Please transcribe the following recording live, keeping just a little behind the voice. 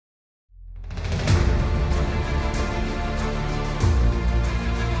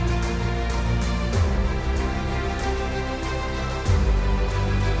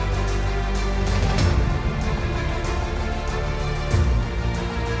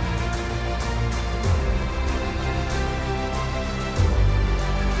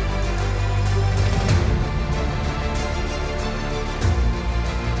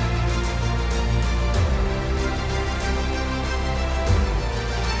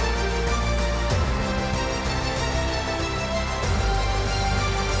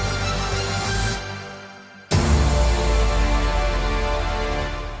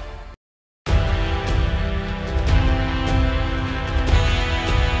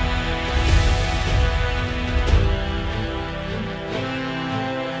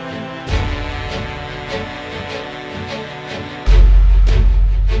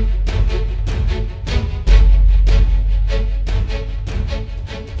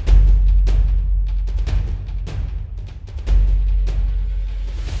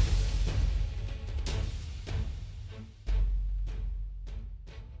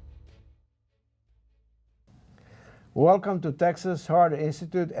Welcome to Texas Heart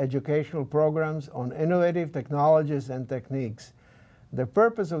Institute educational programs on innovative technologies and techniques. The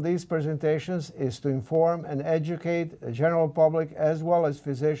purpose of these presentations is to inform and educate the general public as well as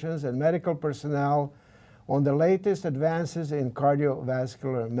physicians and medical personnel on the latest advances in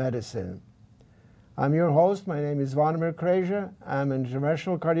cardiovascular medicine. I'm your host. My name is Zvonimir Krajcer. I'm an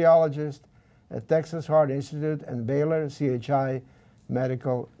interventional cardiologist at Texas Heart Institute and Baylor CHI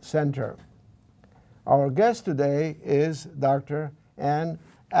Medical Center. Our guest today is Dr. Ann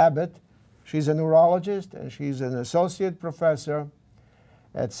Abbott. She's a neurologist and she's an associate professor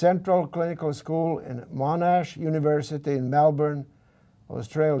at Central Clinical School in Monash University in Melbourne,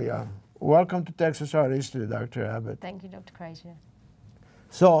 Australia. Welcome to Texas Heart Institute, Dr. Abbott. Thank you, Dr. Krajcer.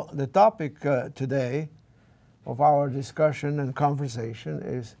 So the topic today of our discussion and conversation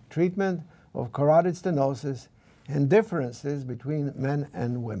is treatment of carotid stenosis and differences between men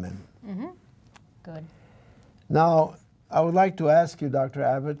and women. Mm-hmm. Good. Now, I would like to ask you, Dr.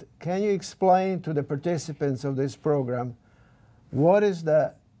 Abbott, can you explain to the participants of this program what is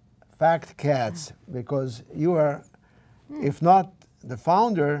the FACT-CATS? Because you are, if not the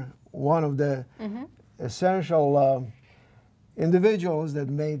founder, one of the essential individuals that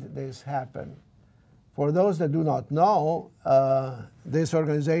made this happen. For those that do not know, this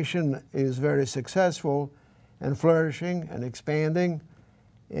organization is very successful and flourishing and expanding,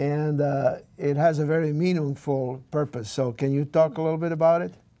 and it has a very meaningful purpose. So can you talk a little bit about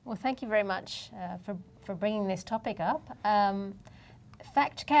it? Well, thank you very much for bringing this topic up.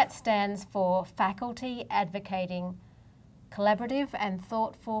 FACT-CAT stands for Faculty Advocating Collaborative and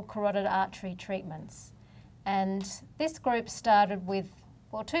Thoughtful Carotid Artery Treatments. And this group started with,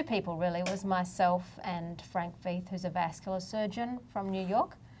 well, two people really. It was myself and Frank Veith, who's a vascular surgeon from New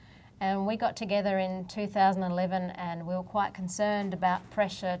York. And we got together in 2011 and we were quite concerned about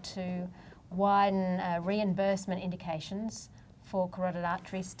pressure to widen reimbursement indications for carotid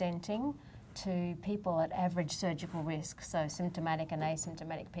artery stenting to people at average surgical risk, so symptomatic and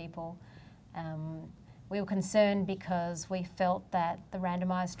asymptomatic people. We were concerned because we felt that the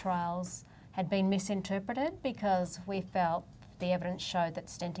randomised trials had been misinterpreted because we felt the evidence showed that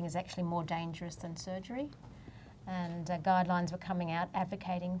stenting is actually more dangerous than surgery. And guidelines were coming out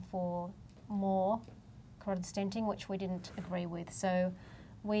advocating for more carotid stenting, which we didn't agree with. So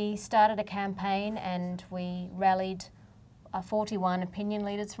we started a campaign and we rallied 41 opinion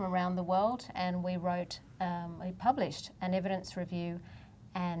leaders from around the world, and we published an evidence review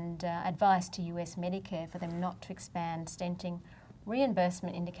and advice to US Medicare for them not to expand stenting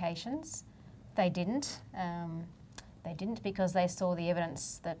reimbursement indications. They didn't. They didn't because they saw the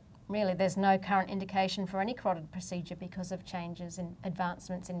evidence that really there's no current indication for any carotid procedure because of changes in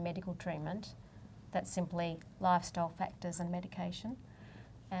advancements in medical treatment. That's simply lifestyle factors and medication.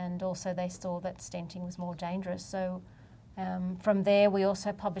 And also they saw that stenting was more dangerous. So from there we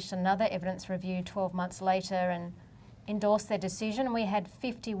also published another evidence review 12 months later and endorsed their decision. We had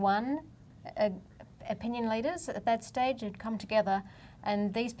 51 opinion leaders at that stage who'd come together,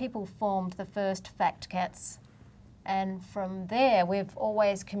 and these people formed the first FACT-CATS. And from there, we've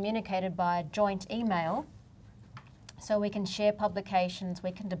always communicated by joint email, so we can share publications,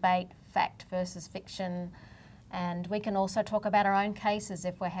 we can debate fact versus fiction, and we can also talk about our own cases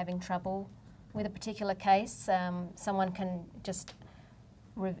if we're having trouble with a particular case. Someone can just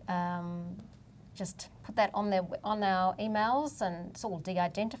put that on our emails, and it's all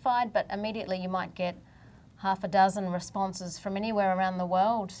de-identified, but immediately you might get half a dozen responses from anywhere around the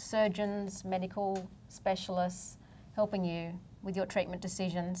world, surgeons, medical specialists, helping you with your treatment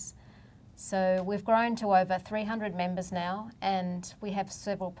decisions. So we've grown to over 300 members now, and we have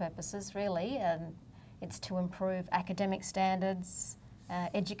several purposes really. It's to improve academic standards,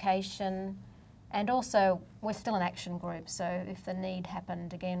 education, and also we're still an action group, so if the need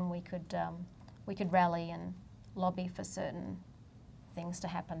happened again, we could rally and lobby for certain things to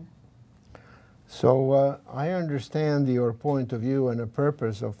happen. So I understand your point of view and the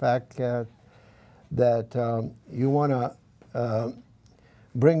purpose of FACT-CAT, that you want to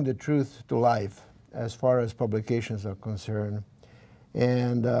bring the truth to life as far as publications are concerned,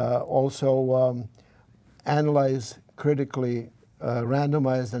 and also analyze critically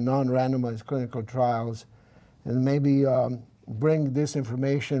randomized and non-randomized clinical trials, and maybe bring this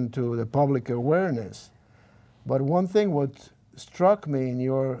information to the public awareness. But one thing what struck me in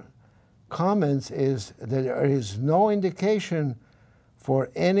your comments is that there is no indication for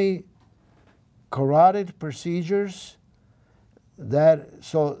any carotid procedures.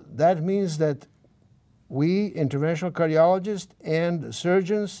 So that means that we, interventional cardiologists and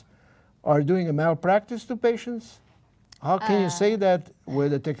surgeons, are doing a malpractice to patients? How can you say that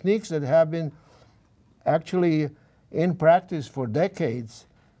with the techniques that have been actually in practice for decades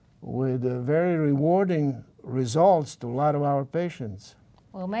with very rewarding results to a lot of our patients.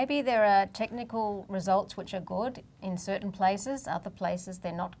 Well, maybe there are technical results which are good in certain places. Other places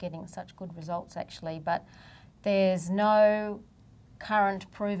they're not getting such good results actually, but there's no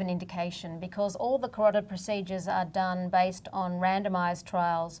current proven indication because all the carotid procedures are done based on randomized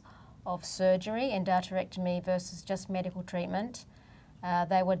trials of surgery, endarterectomy versus just medical treatment.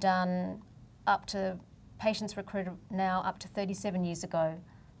 They were done patients recruited now up to 37 years ago.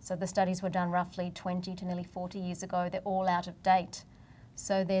 So the studies were done roughly 20 to nearly 40 years ago. They're all out of date.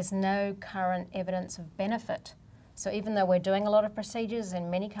 So there's no current evidence of benefit. So even though we're doing a lot of procedures in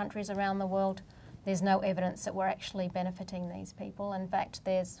many countries around the world, there's no evidence that we're actually benefiting these people. In fact,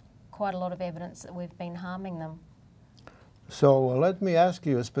 there's quite a lot of evidence that we've been harming them. So let me ask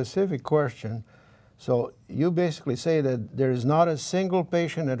you a specific question. So you basically say that there is not a single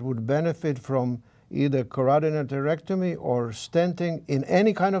patient that would benefit from either carotid endarterectomy or stenting in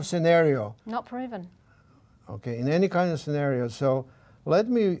any kind of scenario? Not proven. Okay, in any kind of scenario. So let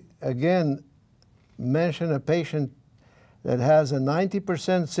me again mention a patient that has a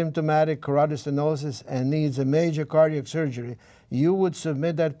 90% symptomatic carotid stenosis and needs a major cardiac surgery. You would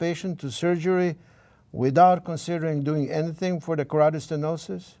submit that patient to surgery without considering doing anything for the carotid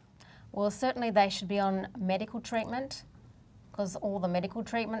stenosis? Well, certainly they should be on medical treatment because all the medical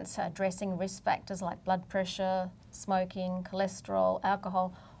treatments are addressing risk factors like blood pressure, smoking, cholesterol,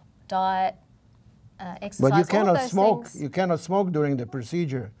 alcohol, diet, exercise. But you cannot smoke. Things. You cannot smoke during the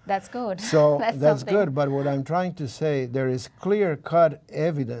procedure. That's good. So that's something. good. But what I'm trying to say, there is clear-cut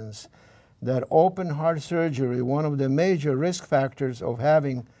evidence that open heart surgery, one of the major risk factors of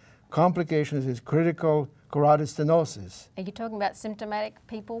having complications is critical carotid stenosis. Are you talking about symptomatic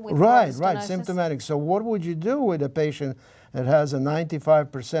people with Right, carotid stenosis? right, symptomatic. So what would you do with a patient that has a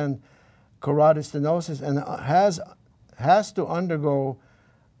 95% carotid stenosis and has to undergo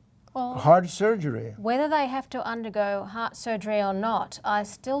heart surgery? Whether they have to undergo heart surgery or not, I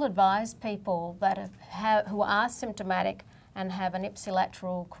still advise people that who are symptomatic and have an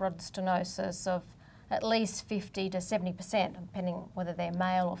ipsilateral carotid stenosis of at least 50 to 70%, depending whether they're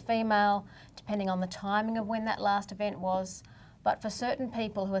male or female, depending on the timing of when that last event was. But for certain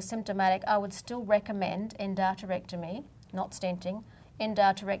people who are symptomatic, I would still recommend endarterectomy, not stenting,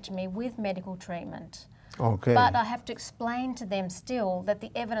 endarterectomy with medical treatment. Okay. But I have to explain to them still that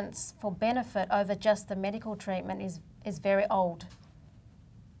the evidence for benefit over just the medical treatment is very old.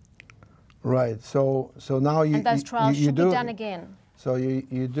 Right. So now you and those trials you should do, be done again. So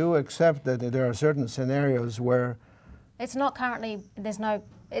you do accept that there are certain scenarios where it's not currently,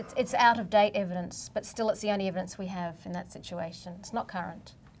 it's out of date evidence, but still it's the only evidence we have in that situation. It's not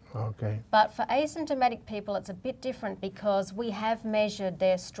current. Okay. But for asymptomatic people, it's a bit different because we have measured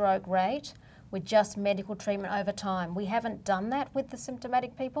their stroke rate with just medical treatment over time. We haven't done that with the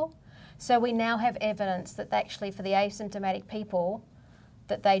symptomatic people. So we now have evidence that actually for the asymptomatic people,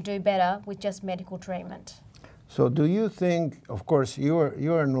 that they do better with just medical treatment. So do you think, of course,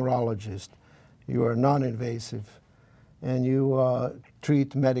 you're a neurologist, you are non-invasive, and you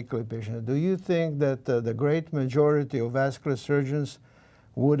treat medically patients. Do you think that the great majority of vascular surgeons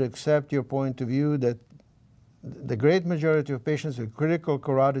would accept your point of view that the great majority of patients with critical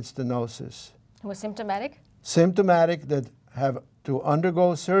carotid stenosis, who are symptomatic? Symptomatic that have to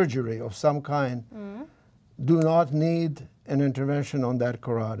undergo surgery of some kind, do not need an intervention on that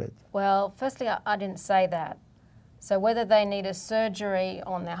carotid? Well, firstly, I didn't say that. So whether they need a surgery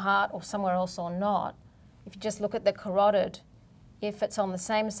on their heart or somewhere else or not, if you just look at the carotid, if it's on the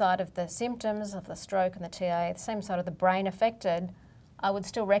same side of the symptoms of the stroke and the TA, the same side of the brain affected, I would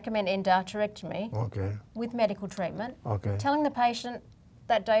still recommend endarterectomy with medical treatment. Telling the patient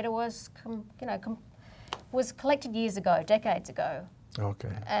that data was, was collected years ago, decades ago.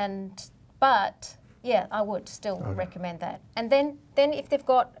 But yeah, I would still recommend that. And then if they've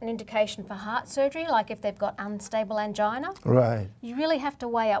got an indication for heart surgery, like if they've got unstable angina, you really have to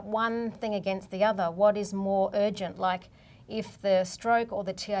weigh up one thing against the other. What is more urgent? Like if the stroke or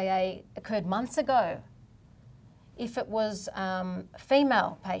the TIA occurred months ago, if it was a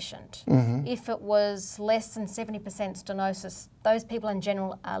female patient, if it was less than 70% stenosis, those people in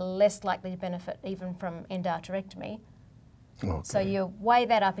general are less likely to benefit even from endarterectomy. So you weigh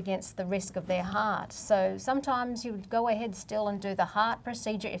that up against the risk of their heart. So sometimes you would go ahead still and do the heart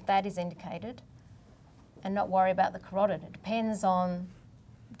procedure if that is indicated and not worry about the carotid. It depends on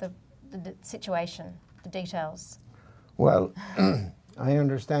the situation, the details. Well, I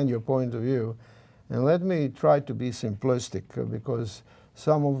understand your point of view. And let me try to be simplistic because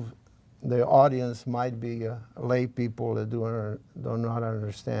some of the audience might be lay people that do not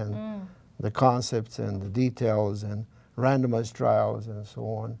understand the concepts and the details and randomized trials and so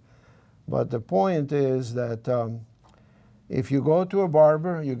on. But the point is that if you go to a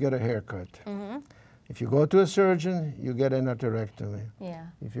barber, you get a haircut. If you go to a surgeon, you get an atherectomy. Yeah.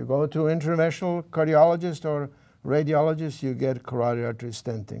 If you go to an interventional cardiologist or radiologist, you get carotid artery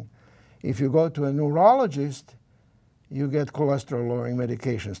stenting. If you go to a neurologist, you get cholesterol-lowering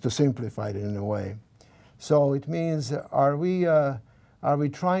medications, to simplify it in a way. So it means, are we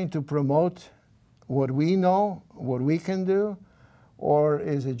trying to promote what we know, what we can do, or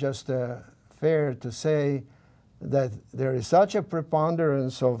is it just fair to say that there is such a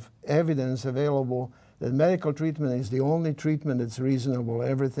preponderance of evidence available that medical treatment is the only treatment that's reasonable,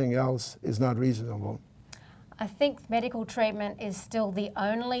 everything else is not reasonable? I think medical treatment is still the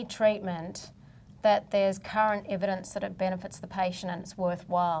only treatment that there's current evidence that it benefits the patient and it's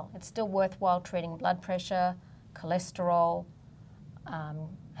worthwhile. It's still worthwhile treating blood pressure, cholesterol,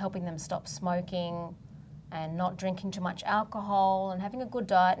 helping them stop smoking and not drinking too much alcohol and having a good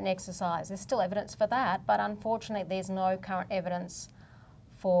diet and exercise. There's still evidence for that, but unfortunately there's no current evidence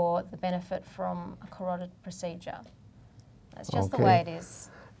for the benefit from a carotid procedure. That's just the way it is.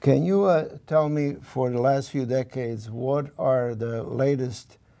 Can you tell me, for the last few decades, what are the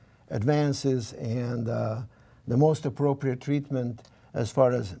latest advances and the most appropriate treatment as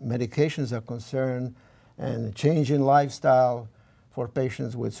far as medications are concerned and change in lifestyle for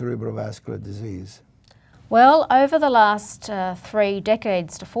patients with cerebrovascular disease? Well, over the last 3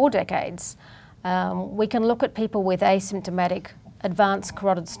 decades to 4 decades, we can look at people with asymptomatic advanced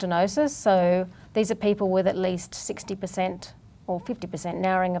carotid stenosis. So these are people with at least 60% or 50%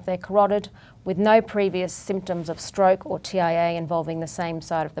 narrowing of their carotid with no previous symptoms of stroke or TIA involving the same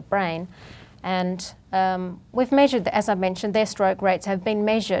side of the brain. And we've measured, as I mentioned, their stroke rates have been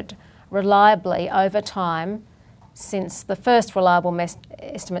measured reliably over time since the first reliable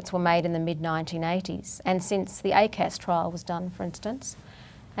estimates were made in the mid-1980s and since the ACAS trial was done, for instance.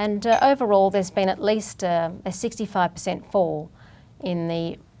 And overall, there's been at least a 65% fall in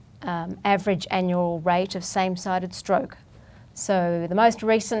the average annual rate of same-sided stroke. So the most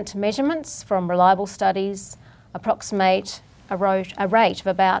recent measurements from reliable studies approximate a rate of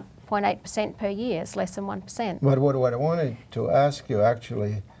about 0.8% per year. It's less than 1%. But what I wanted to ask you,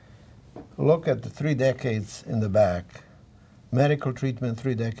 actually, look at the 3 decades in the back. Medical treatment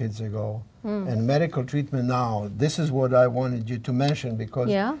 3 decades ago and medical treatment now. This is what I wanted you to mention because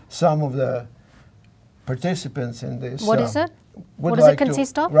some of the participants in this... What is it? What does it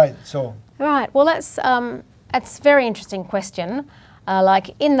consist of? Right, so... Right, well that's a very interesting question.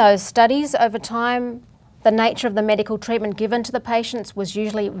 Like in those studies over time, the nature of the medical treatment given to the patients was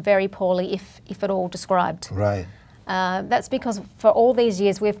usually very poorly, if at all, described. Right. That's because for all these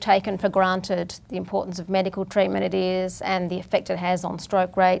years we've taken for granted the importance of medical treatment it is and the effect it has on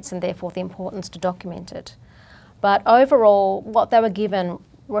stroke rates and therefore the importance to document it. But overall, what they were given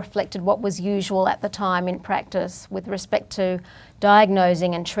reflected what was usual at the time in practice with respect to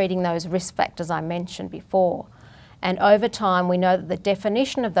diagnosing and treating those risk factors I mentioned before. And over time we know that the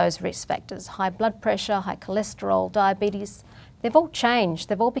definition of those risk factors, high blood pressure, high cholesterol, diabetes, they've all changed,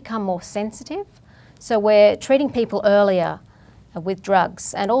 they've all become more sensitive. So we're treating people earlier with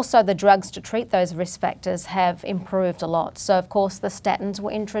drugs, and also the drugs to treat those risk factors have improved a lot. So of course the statins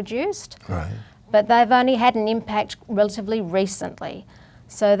were introduced, but they've only had an impact relatively recently.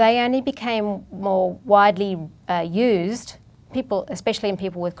 So they only became more widely used, especially in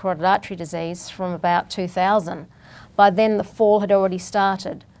people with carotid artery disease, from about 2000. By then the fall had already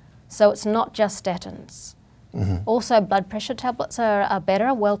started. So it's not just statins. Also blood pressure tablets are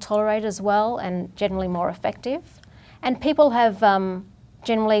better, well tolerated as well, and generally more effective. And people have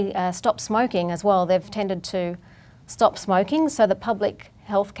generally stopped smoking as well. They've tended to stop smoking, so the public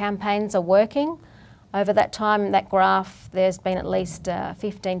health campaigns are working. Over that time, that graph, there's been at least a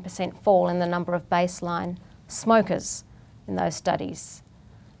 15% fall in the number of baseline smokers in those studies.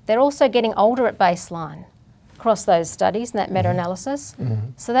 They're also getting older at baseline across those studies in that meta-analysis.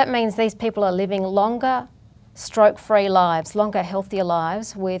 So that means these people are living longer, stroke-free lives, longer, healthier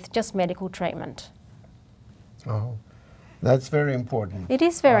lives with just medical treatment. Oh, that's very important. It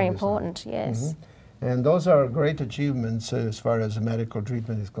is very important, yes. And those are great achievements as far as medical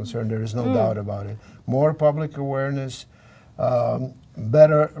treatment is concerned. There is no doubt about it. More public awareness,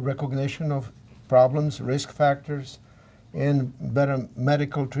 better recognition of problems, risk factors, and better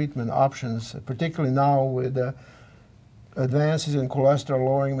medical treatment options, particularly now with advances in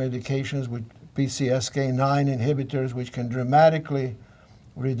cholesterol-lowering medications with PCSK9 inhibitors, which can dramatically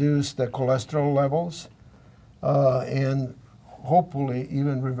reduce the cholesterol levels and hopefully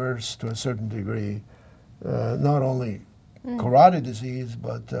even reverse to a certain degree not only carotid disease,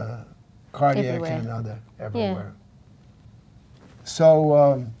 but cardiac everywhere. and everywhere.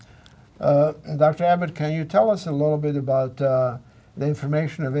 So, Dr. Abbott, can you tell us a little bit about the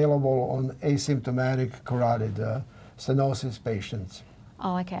information available on asymptomatic carotid stenosis patients?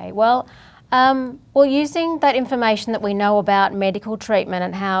 Oh, okay. Well, using that information that we know about medical treatment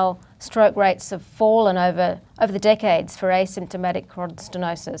and how stroke rates have fallen over the decades for asymptomatic carotid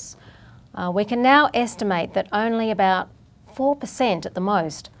stenosis, we can now estimate that only about 4% at the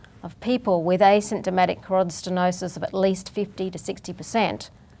most of people with asymptomatic carotid stenosis of at least 50 to 60%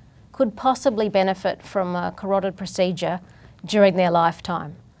 could possibly benefit from a carotid procedure during their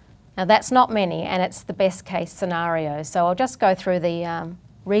lifetime. Now that's not many, and it's the best case scenario. So I'll just go through the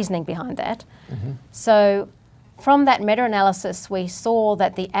reasoning behind that. So from that meta-analysis, we saw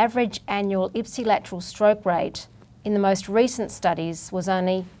that the average annual ipsilateral stroke rate in the most recent studies was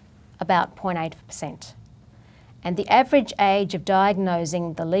only about 0.8%. And the average age of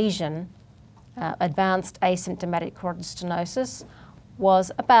diagnosing the lesion, advanced asymptomatic carotid stenosis,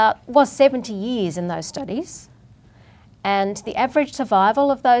 was 70 years in those studies. And the average survival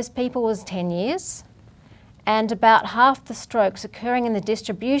of those people was 10 years. And about half the strokes occurring in the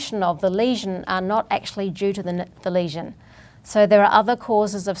distribution of the lesion are not actually due to the lesion. So there are other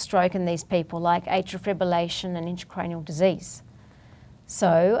causes of stroke in these people, like atrial fibrillation and intracranial disease.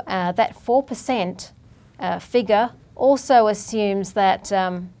 So that 4% figure also assumes that,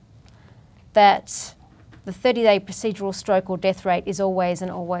 that the 30-day procedural stroke or death rate is always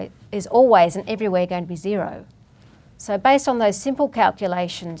and everywhere going to be 0. So based on those simple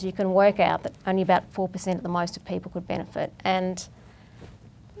calculations, you can work out that only about 4% at the most of people could benefit. And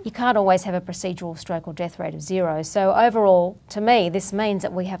you can't always have a procedural stroke or death rate of 0. So overall, to me, this means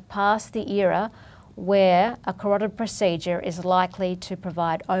that we have passed the era where a carotid procedure is likely to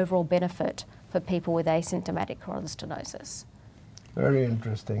provide overall benefit for people with asymptomatic carotid stenosis. Very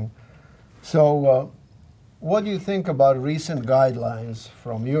interesting. So what do you think about recent guidelines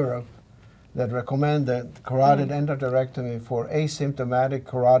from Europe that recommend that carotid endarterectomy for asymptomatic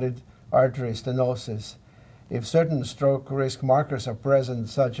carotid artery stenosis if certain stroke risk markers are present,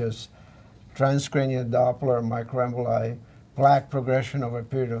 such as transcranial Doppler microemboli, plaque progression over a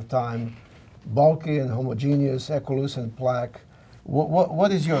period of time, bulky and homogeneous equilucent plaque?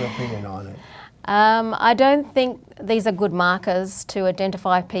 What is your opinion on it? I don't think these are good markers to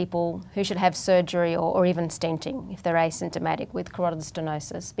identify people who should have surgery or even stenting if they're asymptomatic with carotid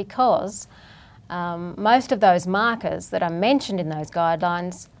stenosis, because most of those markers that are mentioned in those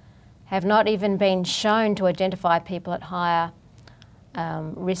guidelines have not even been shown to identify people at higher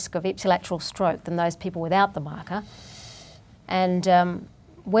risk of ipsilateral stroke than those people without the marker. And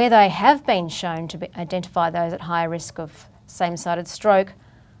where they have been shown to identify those at higher risk of same-sided stroke,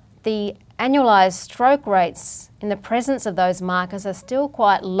 the annualized stroke rates in the presence of those markers are still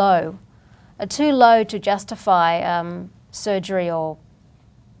quite low, too low to justify surgery or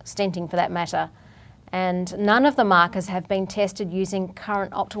stenting for that matter. And none of the markers have been tested using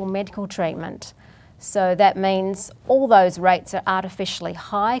current optimal medical treatment. So that means all those rates are artificially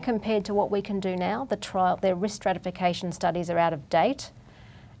high compared to what we can do now. The risk stratification studies are out of date.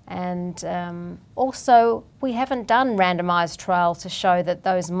 And also, we haven't done randomised trials to show that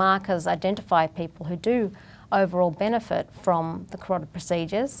those markers identify people who do overall benefit from the carotid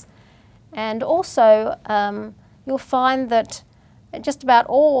procedures. And also, you'll find that just about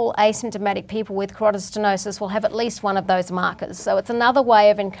all asymptomatic people with carotid stenosis will have at least one of those markers. So it's another way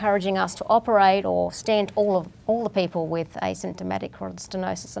of encouraging us to operate or stent all the people with asymptomatic carotid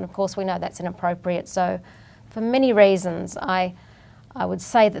stenosis. And of course, we know that's inappropriate. So for many reasons, I would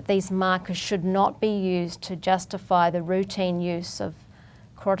say that these markers should not be used to justify the routine use of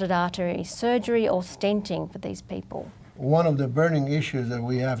carotid artery surgery or stenting for these people. One of the burning issues that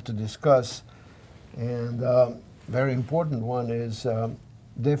we have to discuss, and very important one, is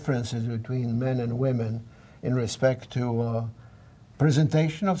differences between men and women in respect to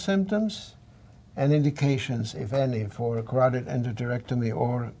presentation of symptoms and indications, if any, for carotid endarterectomy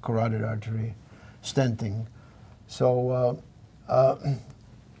or carotid artery stenting. So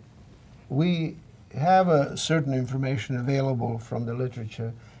we have a certain information available from the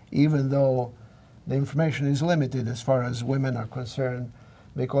literature, even though the information is limited as far as women are concerned,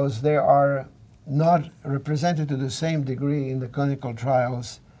 because they are not represented to the same degree in the clinical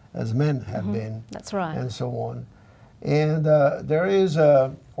trials as men have been. That's right. And so on. And there is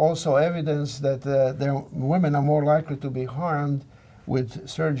also evidence that women are more likely to be harmed with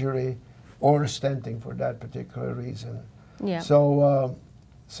surgery or stenting for that particular reason. Yeah. So,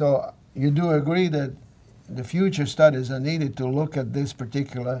 so you do agree that the future studies are needed to look at this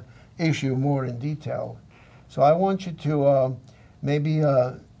particular issue more in detail. So I want you to maybe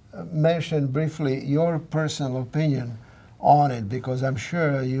mention briefly your personal opinion on it, because I'm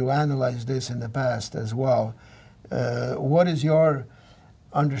sure you analyzed this in the past as well. What is your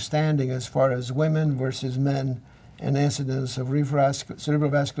understanding as far as women versus men and incidence of cerebral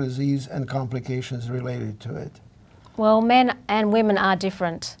vascular disease and complications related to it? Well, men and women are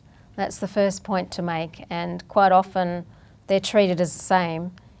different. That's the first point to make, and quite often they're treated as the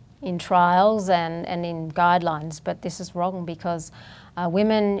same in trials and in guidelines, but this is wrong because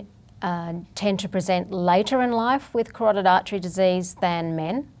women tend to present later in life with carotid artery disease than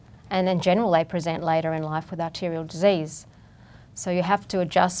men, and in general they present later in life with arterial disease. So you have to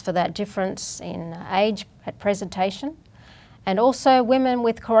adjust for that difference in age at presentation. And also women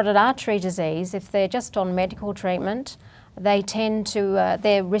with carotid artery disease, if they're just on medical treatment, they tend to,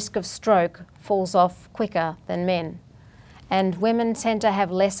 their risk of stroke falls off quicker than men. And women tend to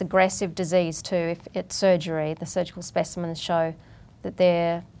have less aggressive disease too if it's surgery. The surgical specimens show that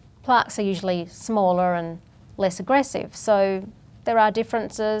their plaques are usually smaller and less aggressive. So there are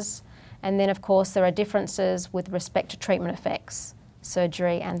differences, and then of course there are differences with respect to treatment effects,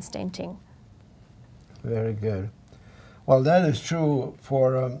 surgery and stenting. Very good. Well, that is true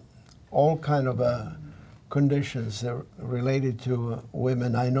for all kind of conditions related to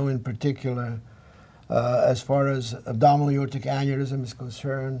women. I know in particular, as far as abdominal aortic aneurysm is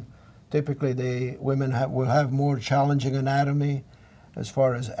concerned, typically women will have more challenging anatomy as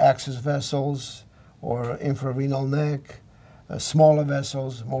far as access vessels or infrarenal neck, smaller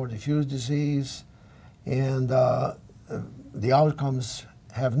vessels, more diffuse disease, and the outcomes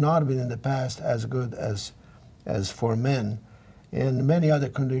have not been in the past as good as for men, and many other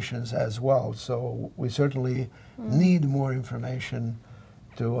conditions as well. So we certainly need more information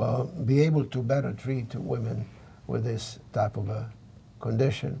to be able to better treat women with this type of a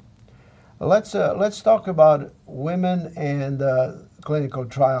condition. Let's talk about women and clinical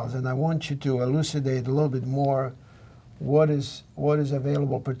trials, and I want you to elucidate a little bit more what is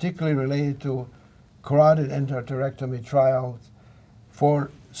available, particularly related to carotid endarterectomy trials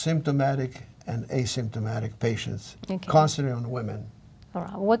for symptomatic and asymptomatic patients, concentrating on women. All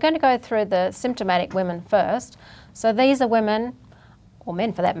right, well, we're going to go through the symptomatic women first. So these are women, or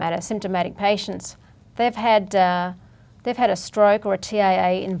men for that matter, symptomatic patients. They've had a stroke or a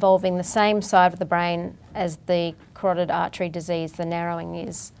TIA involving the same side of the brain as the carotid artery disease, the narrowing,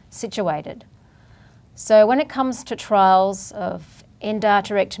 is situated. So when it comes to trials of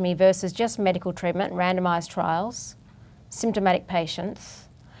endarterectomy versus just medical treatment, randomised trials, symptomatic patients,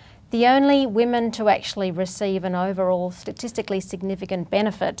 the only women to actually receive an overall statistically significant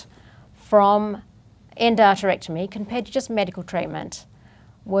benefit from endarterectomy compared to just medical treatment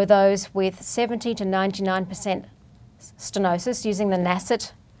were those with 70 to 99% stenosis using the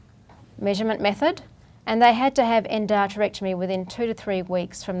NACET measurement method, and they had to have endarterectomy within 2 to 3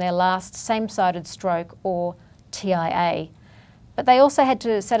 weeks from their last same-sided stroke or TIA. But they also had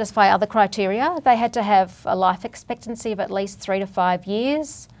to satisfy other criteria. They had to have a life expectancy of at least 3 to 5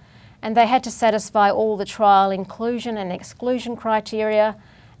 years, and they had to satisfy all the trial inclusion and exclusion criteria,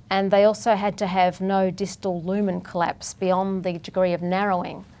 and they also had to have no distal lumen collapse beyond the degree of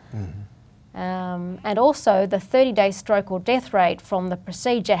narrowing. And also the 30-day stroke or death rate from the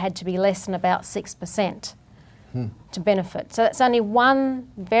procedure had to be less than about 6% to benefit. So that's only one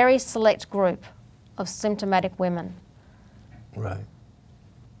very select group of symptomatic women. Right.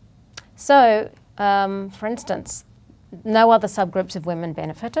 So, for instance, no other subgroups of women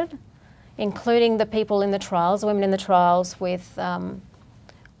benefited, including the people in the trials, women in the trials with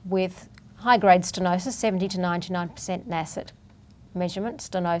high-grade stenosis, 70 to 99% NACET measurement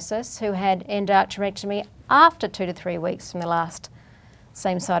stenosis, who had endarterectomy after 2 to 3 weeks from the last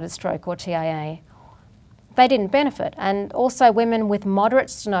same-sided stroke or TIA. They didn't benefit. And also women with moderate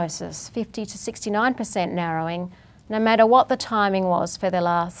stenosis, 50 to 69% narrowing, no matter what the timing was for their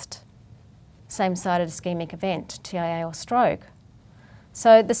last same-sided ischemic event, TIA or stroke.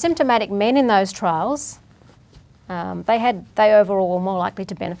 So the symptomatic men in those trials, they overall were more likely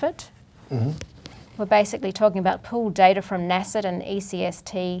to benefit. We're basically talking about pooled data from NACET and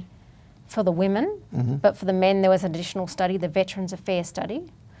ECST for the women, but for the men there was an additional study, the Veterans Affairs study.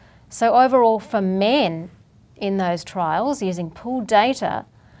 So overall for men in those trials using pooled data,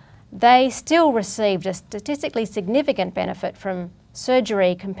 they still received a statistically significant benefit from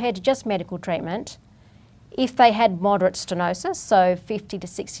surgery compared to just medical treatment if they had moderate stenosis, so 50 to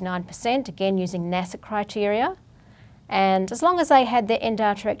 69%, again using NACET criteria, and as long as they had their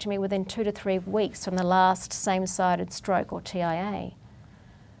endarterectomy within 2 to 3 weeks from the last same-sided stroke or TIA.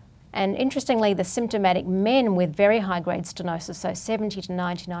 And interestingly, the symptomatic men with very high-grade stenosis, so 70 to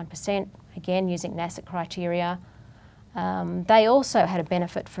 99%, again using NACET criteria, they also had a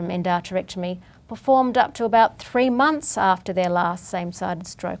benefit from endarterectomy, performed up to about 3 months after their last same-sided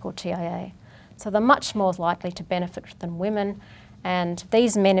stroke or TIA. So they're much more likely to benefit than women. And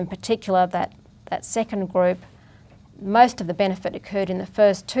these men in particular, that second group, most of the benefit occurred in the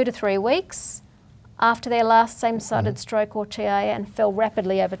first 2 to 3 weeks after their last same-sided stroke or TIA and fell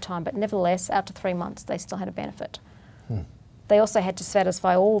rapidly over time. But nevertheless, after 3 months, they still had a benefit. They also had to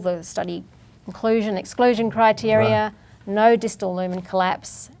satisfy all the study inclusion, exclusion criteria, no distal lumen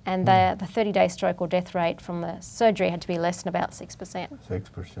collapse, and the 30-day stroke or death rate from the surgery had to be less than about 6%.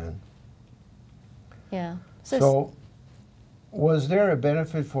 6%. Yeah. So was there a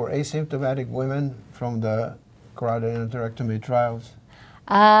benefit for asymptomatic women from the carotid endarterectomy trials?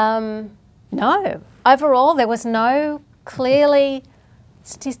 No. Overall, there was no clearly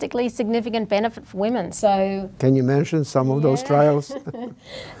statistically significant benefit for women. So, can you mention some of those trials?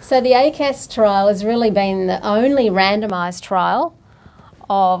 So the ACAS trial has really been the only randomised trial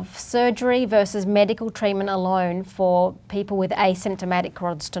of surgery versus medical treatment alone for people with asymptomatic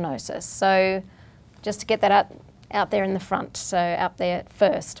carotid stenosis. So just to get that out there in the front, so up there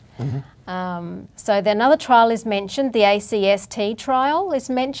first. So then another trial is mentioned, the ACST trial is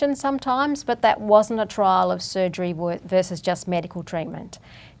mentioned sometimes, but that wasn't a trial of surgery versus just medical treatment,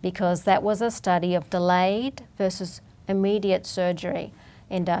 because that was a study of delayed versus immediate surgery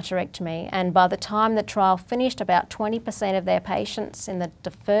endarterectomy. And by the time the trial finished, about 20% of their patients in the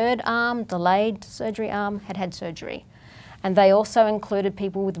deferred arm, delayed surgery arm, had had surgery. And they also included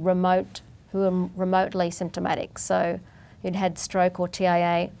people with who were remotely symptomatic, so who'd had stroke or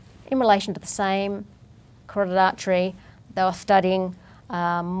TIA in relation to the same carotid artery they were studying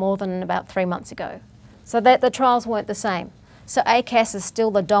more than about 3 months ago. So that the trials weren't the same. So ACAS is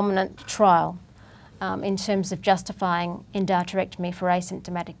still the dominant trial in terms of justifying endarterectomy for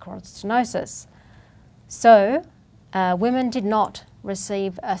asymptomatic carotid stenosis. So women did not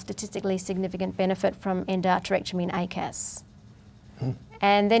receive a statistically significant benefit from endarterectomy in ACAS.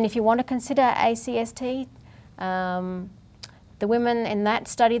 And then if you want to consider ACST, the women in that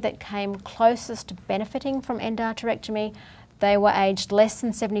study that came closest to benefiting from endarterectomy, they were aged less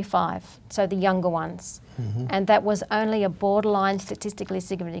than 75, so the younger ones. And that was only a borderline statistically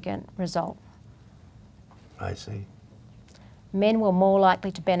significant result. I see. Men were more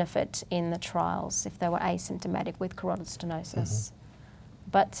likely to benefit in the trials if they were asymptomatic with carotid stenosis.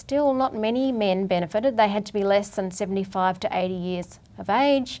 But still not many men benefited. They had to be less than 75 to 80 years of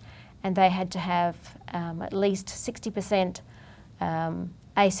age, and they had to have at least 60%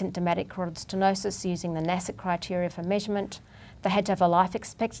 asymptomatic carotid stenosis using the NASIC criteria for measurement. They had to have a life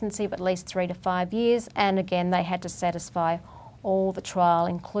expectancy of at least 3 to 5 years, and again they had to satisfy all the trial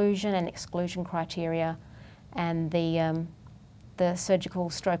inclusion and exclusion criteria, and the surgical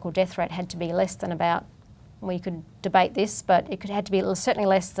stroke or death rate had to be less than about, we could debate this, but it had to be certainly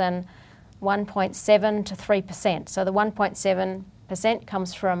less than 1.7 to 3%. So the 1.7%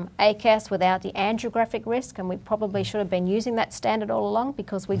 comes from ACAS without the angiographic risk, and we probably should have been using that standard all along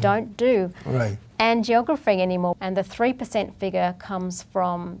because we don't do angiography anymore. And the 3% figure comes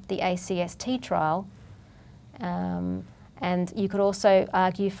from the ACST trial. And you could also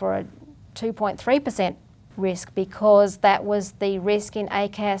argue for a 2.3% risk because that was the risk in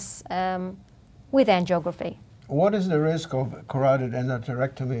ACAS with angiography. What is the risk of carotid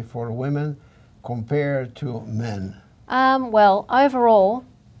endarterectomy for women compared to men? Well, overall,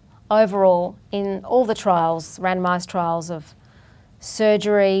 in all the trials, randomised trials of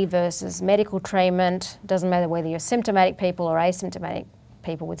surgery versus medical treatment, doesn't matter whether you're symptomatic people or asymptomatic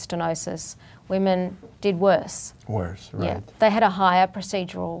people with stenosis, women did worse. Worse, right. Yeah, they had a higher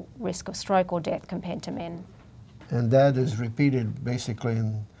procedural risk of stroke or death compared to men. And that is repeated basically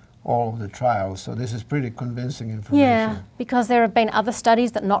in all of the trials, so this is pretty convincing information. Yeah, because there have been other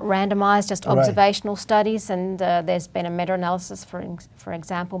studies that not randomised, just observational studies, and there's been a meta-analysis, for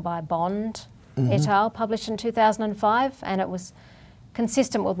example, by Bond et al., published in 2005, and it was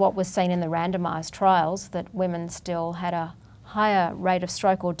consistent with what was seen in the randomised trials, that women still had a higher rate of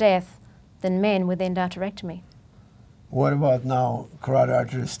stroke or death than men with endarterectomy. What about now carotid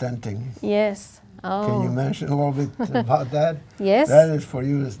artery stenting? Yes. Oh. Can you mention a little bit about that? Yes. That is for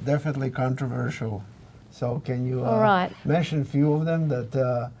you is definitely controversial. So can you mention a few of them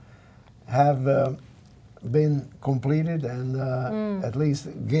that have been completed and at least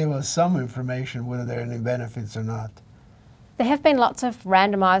give us some information whether there are any benefits or not? There have been lots of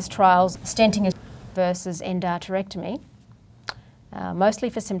randomised trials, stenting versus endarterectomy, mostly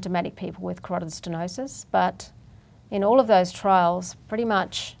for symptomatic people with carotid stenosis, but in all of those trials, pretty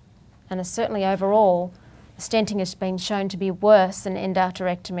much, and certainly overall, stenting has been shown to be worse than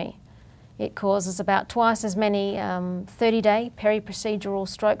endarterectomy It causes about twice as many 30-day peri-procedural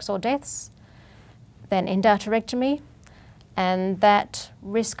strokes or deaths than endarterectomy, and that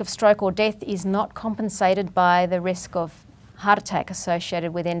risk of stroke or death is not compensated by the risk of heart attack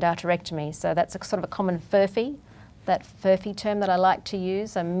associated with endarterectomy. So that's a sort of a common furphy, that furphy term that I like to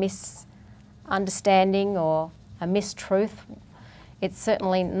use, a misunderstanding or a mistruth. It's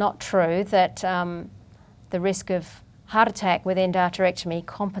certainly not true that the risk of heart attack with endarterectomy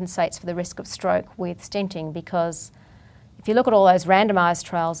compensates for the risk of stroke with stenting, because if you look at all those randomised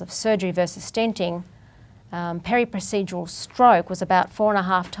trials of surgery versus stenting, peri-procedural stroke was about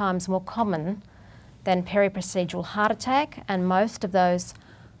 4.5 times more common than peri-procedural heart attack, and most of those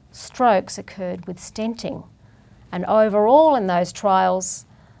strokes occurred with stenting. And overall in those trials,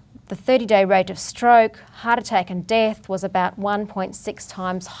 the 30-day rate of stroke, heart attack and death was about 1.6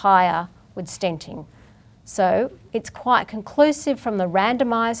 times higher with stenting. So it's quite conclusive from the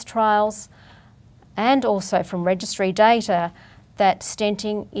randomised trials and also from registry data that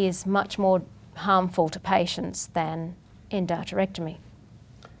stenting is much more harmful to patients than endarterectomy.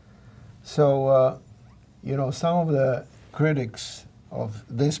 So, you know, some of the critics of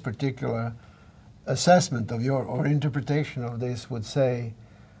this particular assessment of your, or interpretation of this, would say,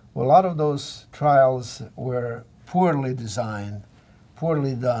 well, a lot of those trials were poorly designed,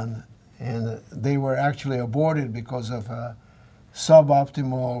 poorly done, and they were actually aborted because of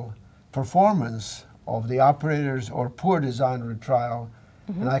suboptimal performance of the operators or poor design of the trial.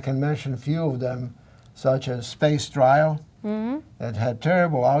 And I can mention a few of them, such as SPACE trial, that had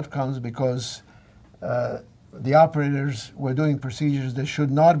terrible outcomes because the operators were doing procedures they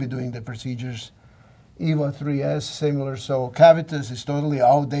should not be doing the procedures. EVA 3S, similar. So cavitas is totally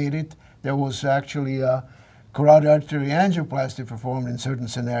outdated. There was actually a carotid artery angioplasty performed in certain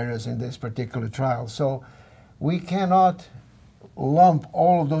scenarios in this particular trial. So we cannot lump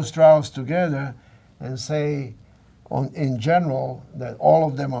all of those trials together and say in general that all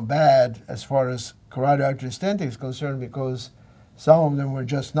of them are bad as far as carotid artery stenting is concerned, because some of them were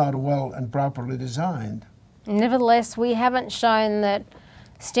just not well and properly designed. Nevertheless, we haven't shown that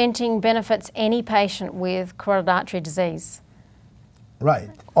stenting benefits any patient with carotid artery disease. Right.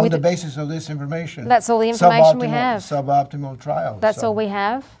 On the basis of this information. That's all the information we have. Suboptimal trials. That's all we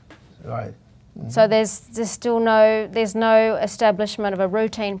have. Right. So there's still no establishment of a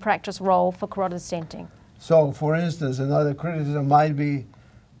routine practice role for carotid stenting. So, for instance, another criticism might be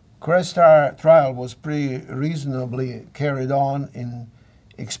CRESTAR trial was pretty reasonably carried on in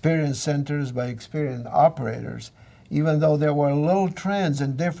experienced centers by experienced operators, even though there were little trends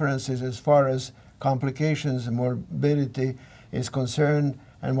and differences as far as complications and morbidity is concerned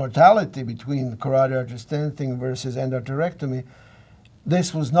and mortality between carotid artery stenting versus endarterectomy.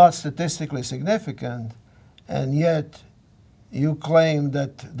 This was not statistically significant, and yet you claim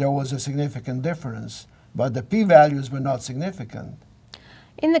that there was a significant difference, but the p-values were not significant.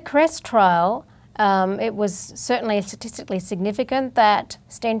 In the CREST trial, it was certainly statistically significant that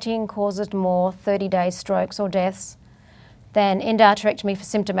stenting causes more 30-day strokes or deaths than endarterectomy for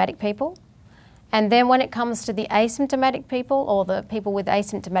symptomatic people. And then when it comes to the asymptomatic people, or the people with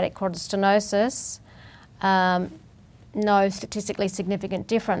asymptomatic carotid stenosis, no statistically significant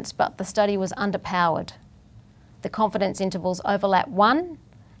difference, but the study was underpowered. The confidence intervals overlap 1,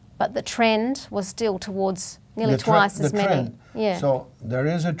 but the trend was still towards nearly twice as many. Trend. Yeah. So there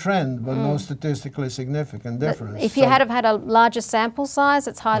is a trend, but no statistically significant difference. But if you had have had a larger sample size,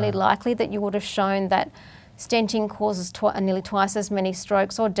 it's highly likely that you would have shown that stenting causes nearly twice as many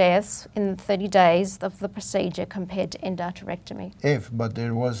strokes or deaths in 30 days of the procedure compared to endarterectomy. But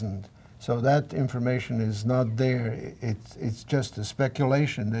there wasn't. So that information is not there. It's just a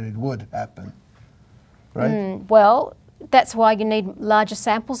speculation that it would happen, right? Well, that's why you need larger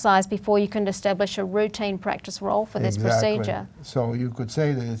sample size before you can establish a routine practice role for this procedure. So you could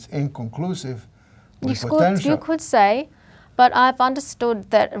say that it's inconclusive with potential. You could say, but I've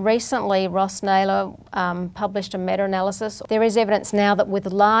understood that recently Ross Naylor published a meta-analysis. There is evidence now that with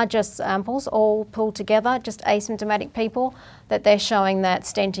larger samples all pulled together, just asymptomatic people, that they're showing that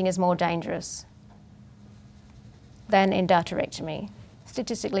stenting is more dangerous than endarterectomy,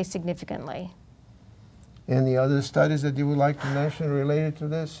 statistically significantly. Any other studies that you would like to mention related to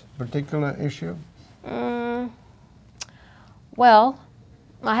this particular issue? Well,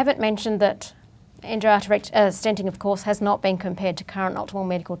 I haven't mentioned that stenting, of course, has not been compared to current optimal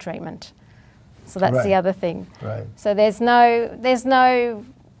medical treatment. So that's the other thing. Right. So there's no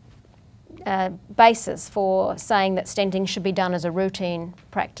basis for saying that stenting should be done as a routine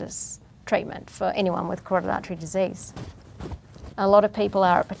practice treatment for anyone with carotid artery disease. A lot of people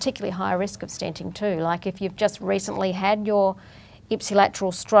are at particularly high risk of stenting too. Like if you've just recently had your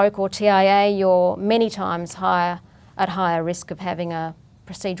ipsilateral stroke or TIA, you're many times at higher risk of having a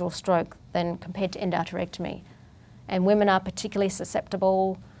procedural stroke than compared to endarterectomy. And women are particularly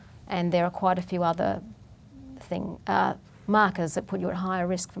susceptible, and there are quite a few other markers that put you at higher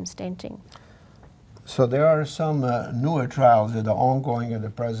risk from stenting. So there are some newer trials that are ongoing at the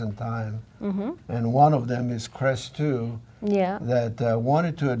present time, and one of them is CREST-2, that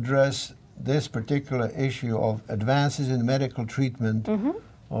wanted to address this particular issue of advances in medical treatment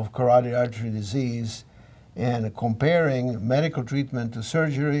of carotid artery disease and comparing medical treatment to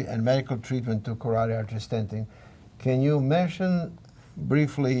surgery and medical treatment to carotid artery stenting. Can you mention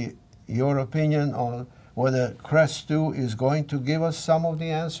briefly your opinion on whether CREST-2 is going to give us some of the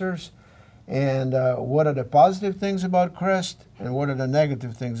answers? And what are the positive things about CREST and what are the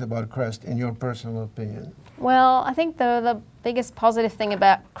negative things about CREST in your personal opinion? Well, I think the biggest positive thing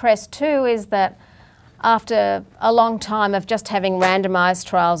about CREST-2 is that after a long time of just having randomised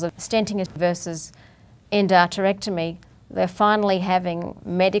trials of stenting versus endarterectomy, they're finally having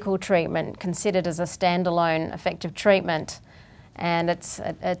medical treatment considered as a standalone effective treatment, and it's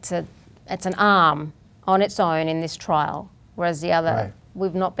an arm on its own in this trial, whereas the other,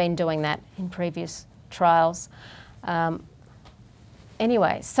 we've not been doing that in previous trials.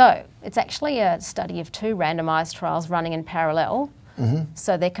 Anyway, so it's actually a study of 2 randomised trials running in parallel.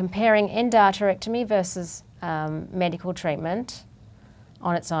 So they're comparing endarterectomy versus medical treatment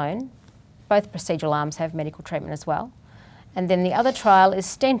on its own. Both procedural arms have medical treatment as well. And then the other trial is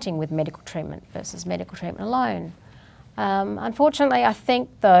stenting with medical treatment versus medical treatment alone. Unfortunately, I think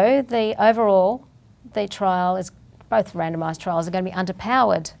though, the trial is, both randomised trials are going to be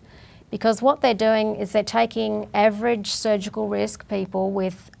underpowered, because what they're doing is they're taking average surgical risk people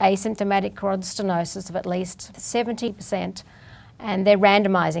with asymptomatic carotid stenosis of at least 70%, and they're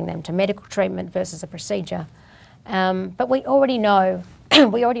randomising them to medical treatment versus a procedure. But we already know,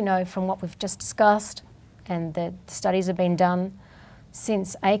 from what we've just discussed, and the studies have been done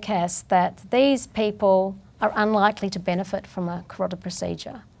since ACAS, that these people are unlikely to benefit from a carotid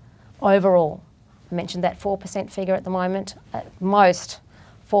procedure overall. I mentioned that 4% figure at the moment. At most,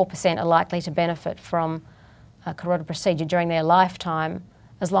 4% are likely to benefit from a carotid procedure during their lifetime,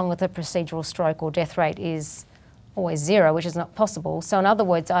 as long as the procedural stroke or death rate is always 0, which is not possible. So in other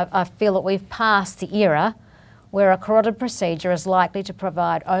words, I feel that we've passed the era where a carotid procedure is likely to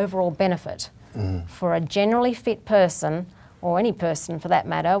provide overall benefit for a generally fit person, or any person for that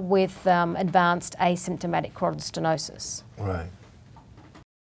matter, with advanced asymptomatic carotid stenosis. Right.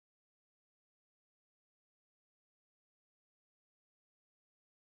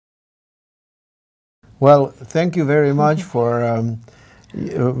 Well, thank you very much for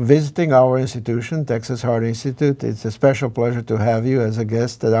visiting our institution, Texas Heart Institute. It's a special pleasure to have you as a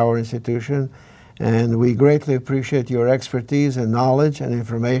guest at our institution, and we greatly appreciate your expertise and knowledge and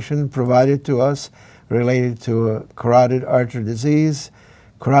information provided to us related to carotid artery disease,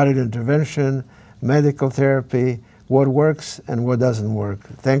 carotid intervention, medical therapy, what works and what doesn't work.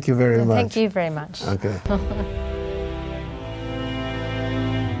 Thank you very much. Thank you very much. Okay.